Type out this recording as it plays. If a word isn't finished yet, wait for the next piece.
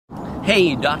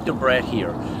Hey, Dr. Brett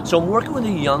here. So I'm working with a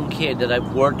young kid that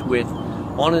I've worked with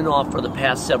on and off for the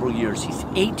past several years. He's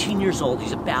 18 years old.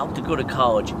 He's about to go to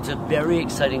college. It's a very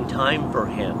exciting time for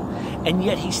him. And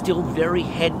yet he's still very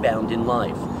headbound in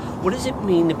life. What does it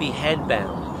mean to be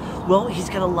headbound? Well, he's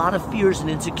got a lot of fears and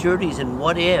insecurities and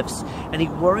what ifs, and he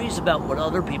worries about what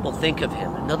other people think of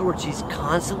him. In other words, he's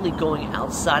constantly going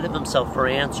outside of himself for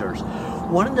answers.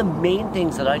 One of the main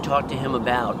things that I talk to him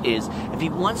about is if he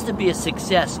wants to be a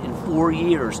success in 4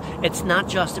 years, it's not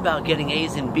just about getting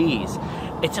A's and B's.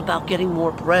 It's about getting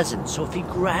more present. So if he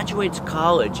graduates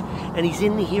college and he's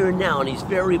in the here and now and he's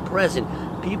very present,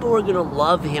 people are going to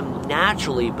love him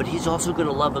naturally, but he's also going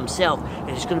to love himself,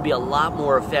 and he's going to be a lot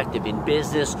more effective in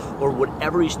business or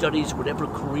whatever he studies, whatever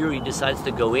career he decides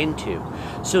to go into.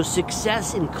 So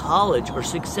success in college or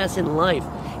success in life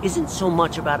isn't so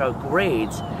much about our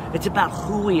grades, it's about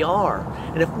who we are.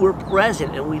 And if we're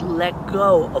present and we let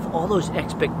go of all those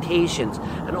expectations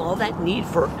and all that need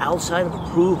for outside of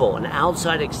approval and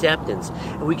outside acceptance,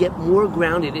 and we get more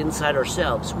grounded inside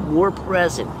ourselves, more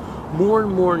present, more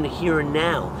and more in the here and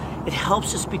now, it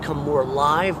helps us become more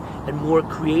alive and more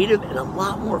creative and a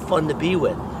lot more fun to be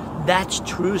with. That's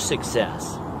true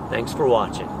success. Thanks for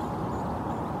watching.